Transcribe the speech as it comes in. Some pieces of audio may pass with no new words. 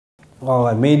Oh,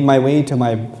 I made my way to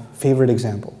my favorite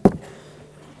example.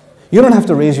 You don't have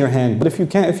to raise your hand, but if you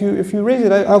can, if you raise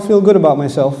it, I'll feel good about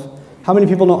myself. How many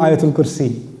people know Ayatul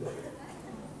Kursi?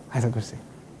 Ayatul Kursi.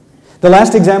 The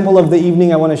last example of the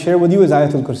evening I want to share with you is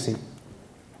Ayatul Kursi.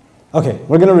 Okay,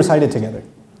 we're going to recite it together.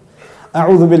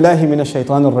 أعوذ بالله من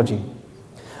الشيطان الرجيم.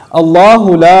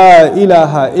 الله لا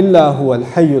إله إلا هو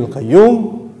الحي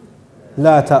القيوم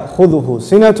لا تأخذه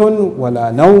سنة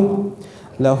ولا نوم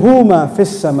له ما في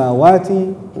السماوات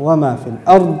وما في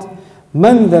الأرض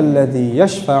من ذا الذي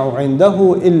يشفع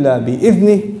عنده إلا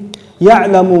بإذنه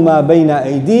يعلم ما بين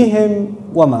أيديهم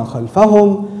وما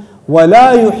خلفهم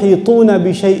ولا يحيطون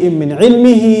بشيء من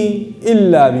علمه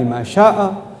إلا بما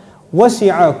شاء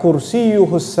وسع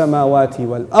كرسيه السماوات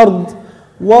والأرض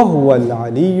وهو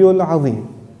العلي العظيم.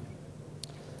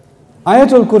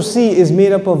 Ayatul Kursi is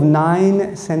made up of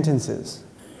 9 sentences.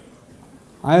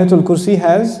 Ayatul Kursi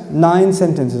has 9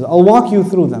 sentences. I'll walk you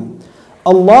through them.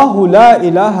 Allahu la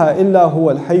ilaha illa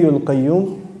huwa al-hayyul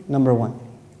qayyum, number 1.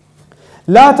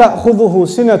 La ta'khudhuhu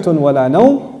sinatun wa la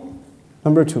nawm,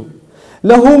 number 2.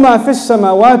 Lahu ma fis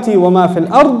samawati wa ma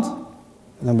fil ard,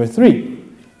 number 3.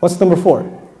 What's number 4?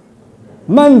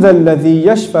 Man dha alladhi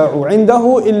yashfa'u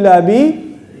 'indahu illa bi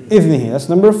idhnihi, that's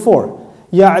number 4.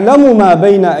 يَعْلَمُ مَا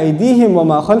بَيْنَ أَيْدِيهِمْ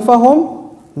وَمَا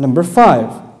خَلْفَهُم, number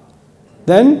 5.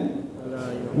 Then,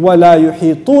 وَلَا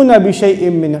يُحِيطُونَ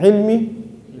بِشَيْءٍ مِّنْ عِلْمِهِ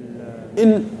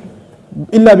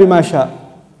إِلَّا بِمَا شَاءَ,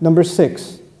 number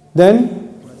 6. Then,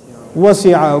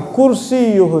 وَسِعَ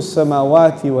كُرْسِيُّهُ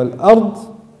السَّمَاوَاتِ وَالْأَرْضِ,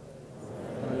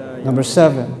 number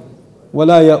 7.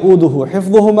 وَلَا يَؤُودُهُ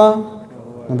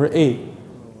حِفْظُهُمَا, number 8.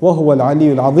 وَهُوَ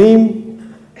الْعَلِيُّ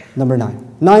الْعَظِيمُ, number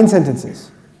 9. 9 sentences.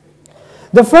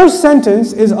 The first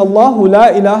sentence is Allahu la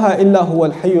ilaha illa huwa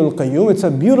al-hayyul qayyum. It's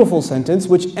a beautiful sentence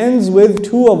which ends with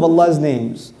 2 of Allah's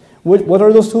names. What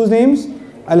are those 2 names?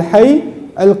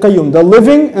 Al-Hayy, Al-Qayyum, the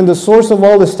living and the source of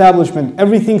all establishment.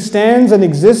 Everything stands and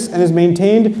exists and is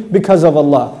maintained because of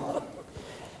Allah.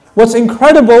 What's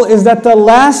incredible is that the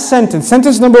last sentence,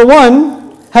 sentence number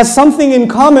 1, has something in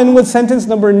common with sentence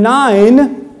number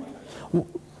 9,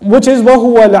 which is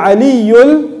وَهُوَ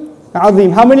الْعَلِيُّ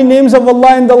الْعَظِيمُ. How many names of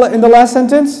Allah in the last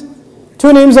sentence?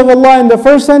 2 names of Allah in the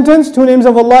first sentence, 2 names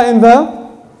of Allah in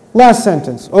the last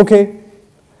sentence. Okay.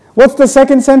 What's the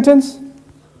second sentence?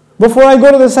 Before I go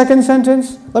to the second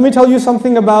sentence, let me tell you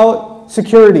something about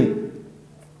security.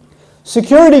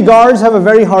 Security guards have a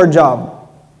very hard job.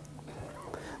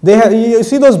 You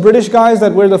see those British guys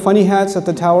that wear the funny hats at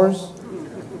the towers?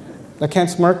 That can't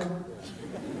smirk?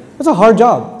 It's a hard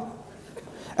job.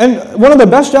 And one of the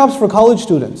best jobs for college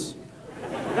students.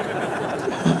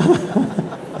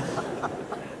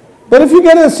 But if you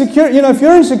get a if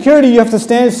you're in security, you have to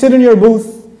sit in your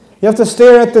booth. You have to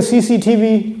stare at the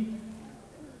CCTV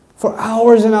for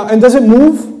hours and hours. And does it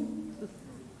move?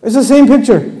 It's the same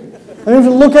picture. And you have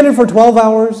to look at it for 12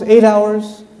 hours, 8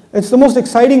 hours. It's the most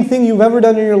exciting thing you've ever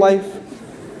done in your life.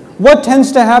 What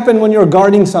tends to happen when you're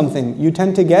guarding something? You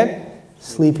tend to get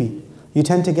sleepy. You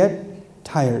tend to get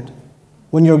tired.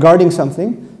 When you're guarding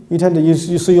something, you tend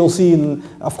to, so you'll see,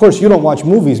 of course you don't watch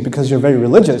movies because you're very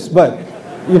religious, but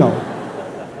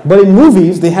but in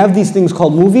movies, they have these things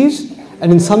called movies,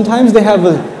 and then sometimes they have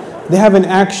an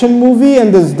action movie,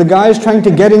 and the guy's trying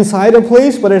to get inside a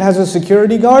place, but it has a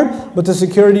security guard, but the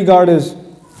security guard is,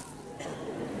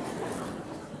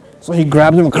 so he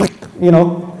grabs him,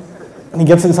 and he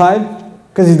gets inside,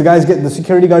 because the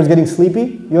security guard's getting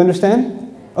sleepy. You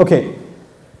understand? Okay.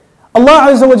 Allah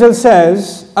Azza wa Jal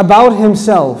says about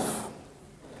Himself,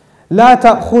 لا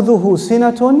تأخذه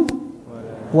سنة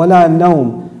ولا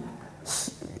نوم.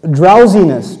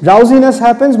 Drowsiness. Drowsiness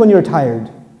happens when you're tired.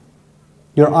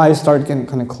 Your eyes start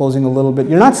kind of closing a little bit.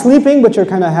 You're not sleeping, but you're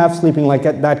kind of half sleeping like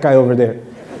that guy over there.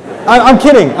 I'm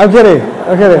kidding.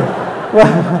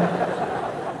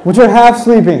 But you're half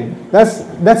sleeping.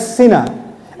 That's sina.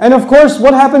 And of course,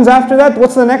 what happens after that?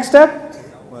 What's the next step?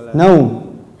 No.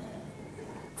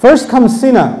 First comes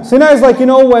sina. Sina is like,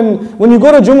 when you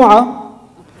go to Jumu'ah,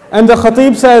 and the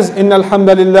khatib says, Inna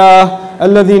alhamdulillah,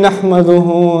 alladhi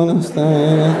nahmaduhu,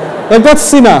 like that's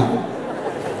sina.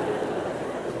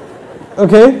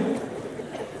 Okay?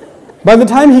 By the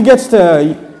time he gets to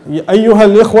Ayyuha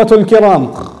al-ikhwatul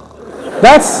kiram,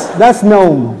 that's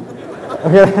naum.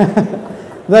 Okay?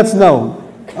 That's naum.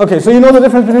 Okay, so you know the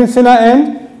difference between sina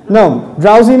and naum.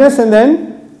 Drowsiness and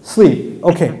then sleep.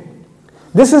 Okay.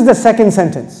 This is the second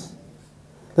sentence.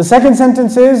 The second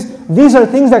sentence is, these are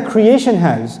things that creation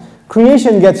has.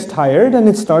 Creation gets tired and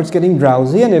it starts getting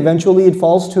drowsy and eventually it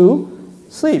falls to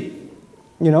sleep.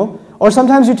 Or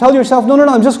sometimes you tell yourself, no,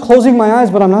 I'm just closing my eyes,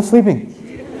 but I'm not sleeping.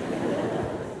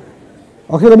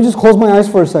 Okay, let me just close my eyes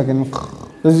for a second.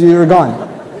 You're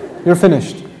gone. You're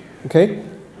finished. Okay?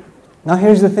 Now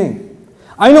here's the thing.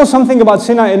 I know something about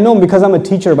Sina and Nom because I'm a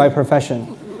teacher by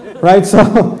profession. Right?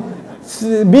 So,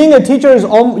 being a teacher is,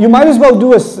 you might as well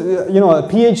do a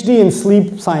PhD in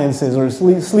sleep sciences or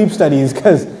sleep studies,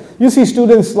 because you see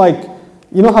students like,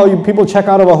 you know how people check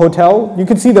out of a hotel? You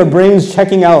can see their brains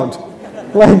checking out.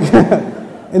 Like,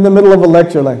 in the middle of a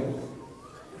lecture, like.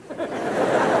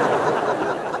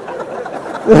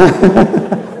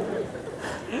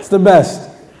 It's the best.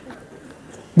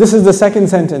 This is the second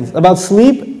sentence about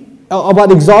sleep,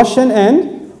 about exhaustion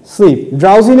and sleep.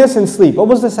 Drowsiness and sleep. What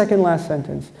was the second last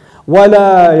sentence?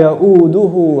 وَلَا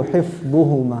يَؤُودُهُ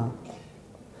حِفْظُهُمَا.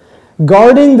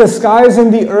 Guarding the skies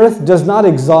and the earth does not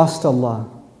exhaust Allah.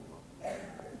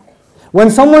 When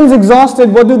someone's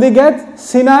exhausted, what do they get?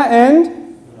 Sina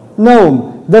and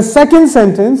Nom. The second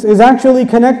sentence is actually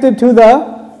connected to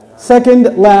the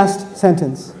second last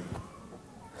sentence.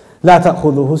 لا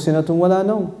تأخذه سنة ولا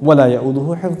نوم ولا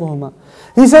يؤوده حفظهما.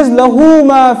 He says له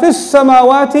ما في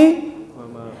السماوات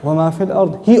وما في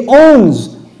الأرض. He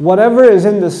owns whatever is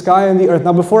in the sky and the earth.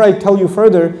 Now before I tell you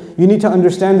further, you need to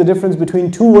understand the difference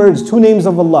between two words, two names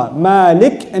of Allah,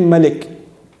 Malik and Malik.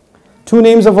 Two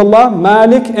names of Allah,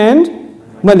 Malik and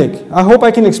Malik. I hope I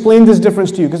can explain this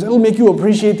difference to you, because it'll make you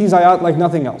appreciate these ayat like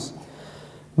nothing else.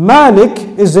 Malik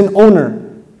is an owner.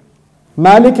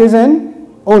 Malik is an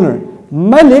owner.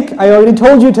 Malik, I already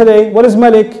told you today, what is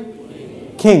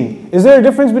Malik? King. Is there a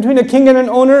difference between a king and an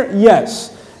owner?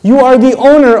 Yes. You are the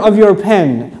owner of your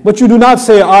pen, but you do not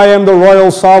say, I am the royal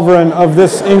sovereign of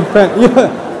this ink pen.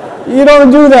 You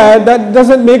don't do that. That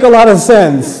doesn't make a lot of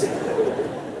sense.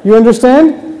 You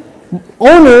understand?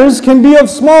 Owners can be of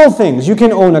small things. You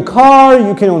can own a car,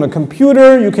 you can own a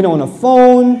computer, you can own a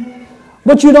phone,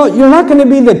 but you're not going to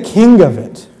be the king of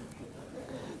it.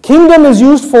 Kingdom is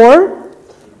used for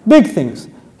big things.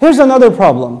 Here's another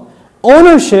problem.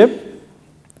 Ownership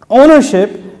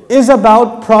is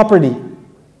about property.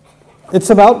 It's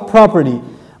about property.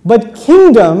 But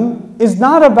kingdom is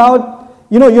not about,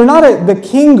 you're not the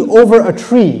king over a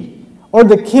tree or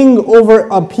the king over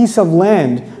a piece of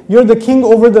land. You're the king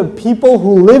over the people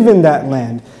who live in that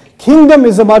land. Kingdom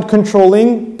is about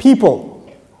controlling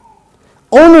people.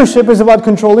 Ownership is about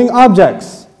controlling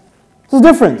objects. There's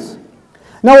a difference.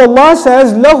 Now Allah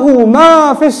says, لَهُ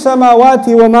مَا فِي السَّمَاوَاتِ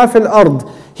وَمَا فِي الْأَرْضِ.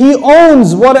 He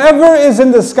owns whatever is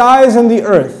in the skies and the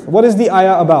earth. What is the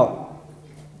ayah about?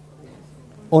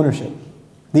 Ownership.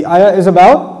 The ayah is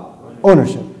about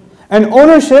ownership. And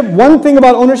ownership, one thing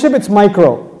about ownership, it's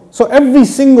micro. So every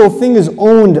single thing is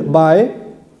owned by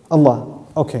Allah.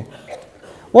 Okay.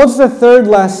 What's the third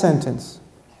last sentence?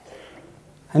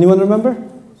 Anyone remember?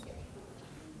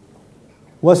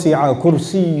 وَسِعَ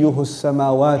كُرْسِيُّهُ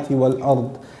السَّمَاوَاتِ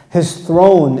وَالْأَرْضِ. His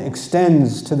throne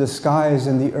extends to the skies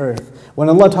and the earth. When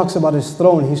Allah talks about His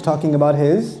throne, He's talking about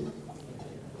His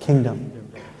kingdom.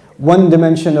 One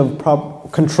dimension of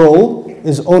control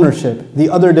is ownership. The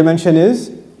other dimension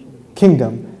is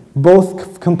kingdom.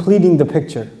 Both completing the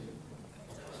picture.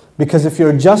 Because if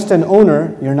you're just an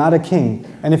owner, you're not a king.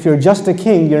 And if you're just a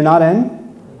king, you're not an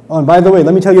owner. And by the way,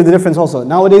 let me tell you the difference also.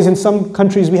 Nowadays in some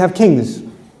countries we have kings.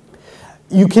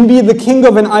 You can be the king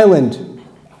of an island.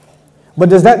 But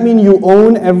does that mean you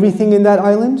own everything in that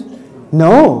island?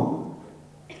 No.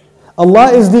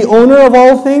 Allah is the owner of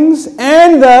all things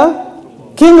and the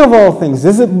king of all things.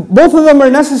 Both of them are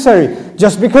necessary.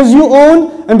 Just because you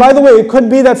own, and by the way, it could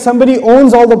be that somebody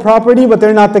owns all the property but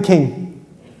they're not the king.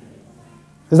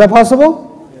 Is that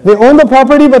possible? They own the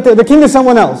property but the king is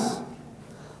someone else.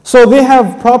 So they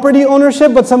have property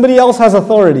ownership but somebody else has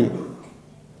authority.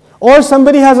 Or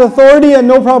somebody has authority and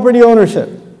no property ownership.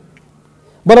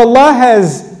 But Allah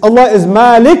is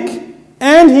Malik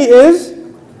and He is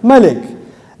Malik.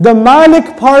 The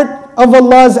Malik part of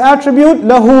Allah's attribute,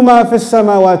 لَهُ مَا فِي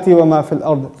السَّمَاوَاتِ وَمَا فِي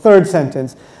الْأَرْضِ. Third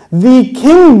sentence. The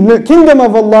kingdom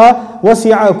of Allah,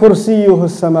 وَسِعَ كُرْسِيُّهُ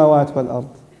السَّمَاوَاتِ وَالْأَرْضِ.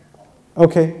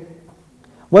 Okay.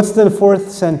 What's the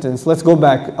fourth sentence? Let's go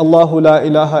back. Allahu la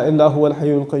ilaha illa huwa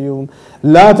al-hayyul qayyum.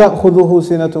 La ta'khudhuhu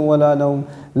sinatun wa la nawm.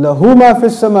 Lahu ma fi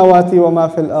as-samawati wa ma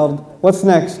fi al-ard. What's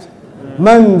next?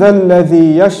 Man dhal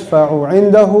ladhi yashfa'u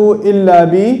 'indahu illa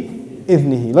bi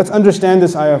idhnihi. Let's understand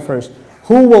this ayah first.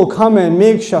 Who will come and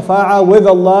make shafa'ah with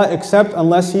Allah except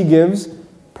unless He gives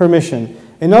permission?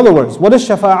 In other words, what is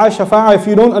shafa'ah? Shafa'ah, if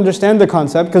you don't understand the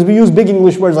concept, because we use big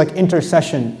English words like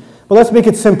intercession. But let's make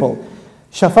it simple.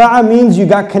 Shafa'ah means you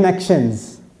got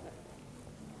connections.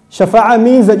 Shafa'ah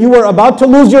means that you were about to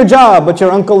lose your job, but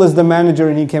your uncle is the manager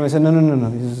and he came and said, no,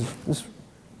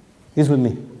 he's with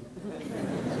me.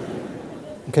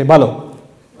 Okay, Balo.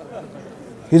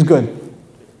 He's good.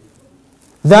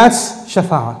 That's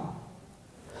shafa'ah.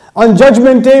 On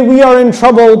Judgment Day, we are in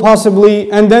trouble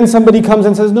possibly, and then somebody comes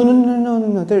and says, no,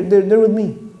 they're with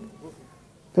me.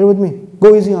 They're with me.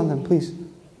 Go easy on them, please.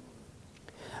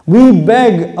 We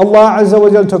beg Allah Azza wa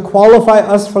Jal to qualify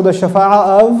us for the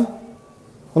shafa'ah of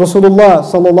Rasulullah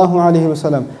sallallahu alayhi wa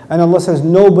sallam. And Allah says,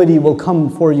 nobody will come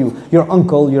for you. Your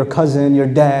uncle, your cousin, your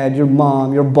dad, your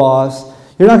mom, your boss.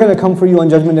 You're not going to come for you on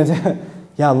Judgment Day and say,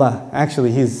 Ya Allah,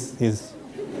 actually he's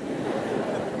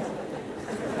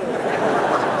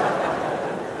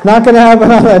not going to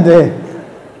happen on that day.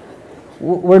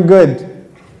 We're good.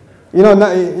 You know,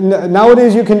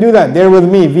 nowadays you can do that. They're with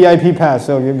me, VIP pass,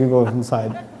 so you can go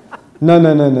inside. No,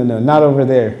 not over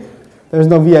there. There's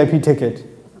no VIP ticket.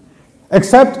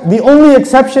 Except, the only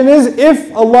exception is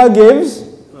if Allah gives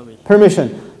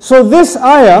permission. So this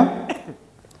ayah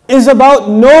is about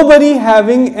nobody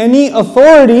having any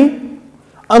authority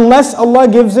unless Allah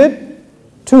gives it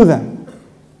to them.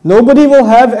 Nobody will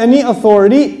have any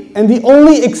authority, and the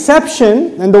only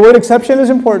exception, and the word exception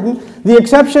is important, the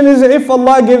exception is if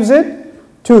Allah gives it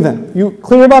to them. You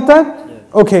clear about that? Yes.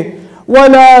 Okay.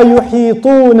 وَلَا يُحِيطُونَ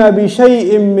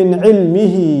بِشَيْءٍ مِّنْ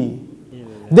عِلْمِهِ.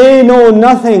 They know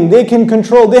nothing, they can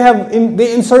control,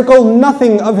 they encircle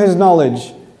nothing of His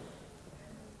knowledge.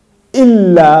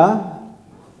 إِلَّا,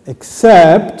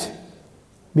 except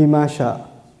بِمَا شَاءَ.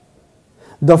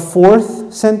 The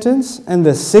fourth sentence and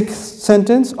the sixth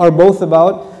sentence are both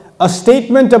about a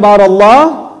statement about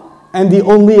Allah and the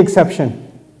only exception.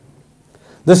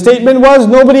 The statement was,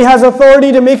 nobody has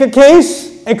authority to make a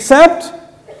case except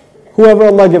whoever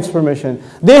Allah gives permission.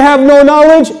 They have no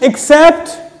knowledge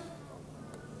except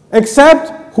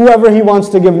whoever He wants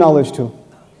to give knowledge to.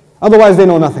 Otherwise they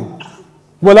know nothing.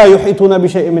 وَلَا يُحِيطُونَ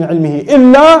بِشَيْءٍ مِّنْ عِلْمِهِ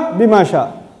إِلَّا بِمَا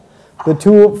شَاءَ. The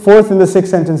fourth and the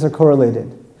sixth sentence are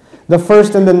correlated. The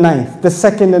first and the ninth, the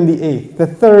second and the eighth, the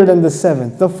third and the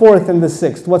seventh, the fourth and the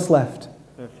sixth. What's left?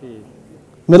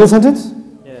 Middle sentence?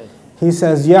 Yes. He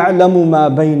says, يَعْلَمُ مَا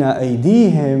بَيْنَ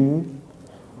أَيْدِيهِمْ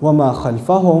وَمَا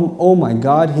خَلْفَهُمْ. Oh my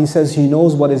God, He says He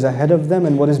knows what is ahead of them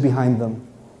and what is behind them.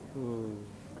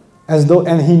 As though,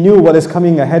 and He knew what is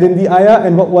coming ahead in the ayah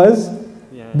and what was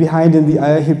behind in the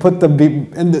ayah. He put in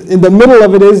the middle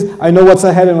of it is, I know what's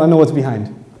ahead and I know what's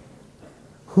behind.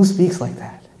 Who speaks like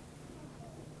that?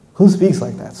 Who speaks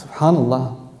like that?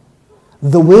 SubhanAllah.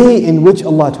 The way in which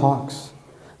Allah talks,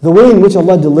 the way in which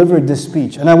Allah delivered this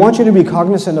speech. And I want you to be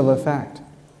cognizant of a fact.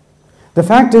 The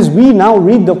fact is, we now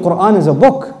read the Quran as a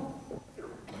book.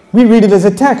 We read it as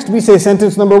a text. We say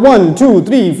sentence number 1, 2,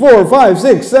 3, 4, 5,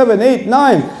 6, 7, 8,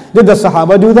 9. Did the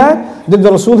Sahaba do that? Did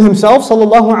the Rasul himself,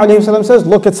 sallallahu alayhi wasallam, says,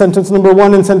 look at sentence number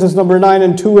 1 and sentence number 9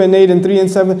 and 2 and 8 and 3 and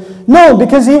 7? No,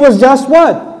 because he was just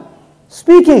what?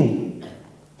 Speaking.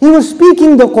 He was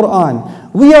speaking the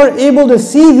Quran. We are able to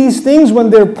see these things when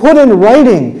they're put in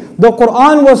writing. The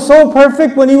Quran was so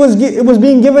perfect when it was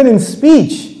being given in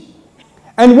speech.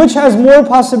 And which has more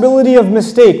possibility of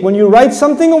mistake? When you write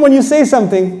something or when you say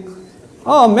something?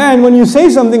 Oh man, when you say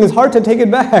something, it's hard to take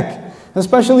it back.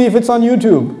 Especially if it's on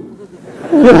YouTube.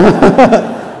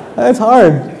 It's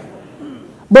hard.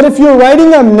 But if you're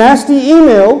writing a nasty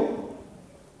email,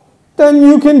 then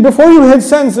you can, before you hit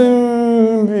send,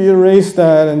 erase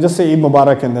that and just say Eid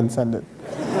Mubarak and then send it.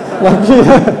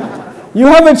 You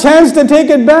have a chance to take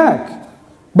it back.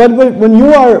 But when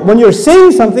you're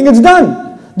saying something, it's done.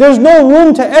 There's no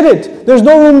room to edit. There's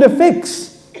no room to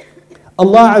fix.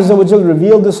 Allah Azza wa Jal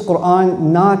revealed this Quran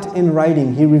not in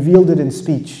writing. He revealed it in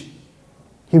speech.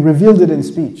 He revealed it in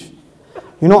speech.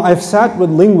 You know, I've sat with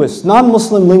linguists,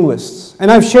 non-Muslim linguists, and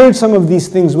I've shared some of these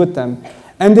things with them,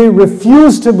 and they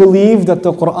refuse to believe that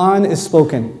the Quran is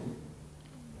spoken.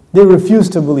 They refuse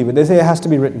to believe it. They say it has to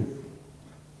be written.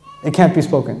 It can't be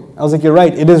spoken. I was like, you're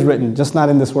right, it is written, just not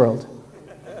in this world.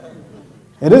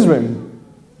 It is written.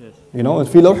 Yes. You know, it's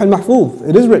fi lawh al-mahfuz.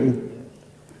 It is written.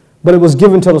 But it was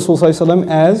given to Rasulullah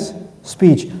as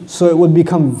speech. So it would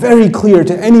become very clear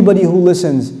to anybody who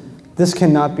listens, this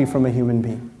cannot be from a human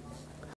being.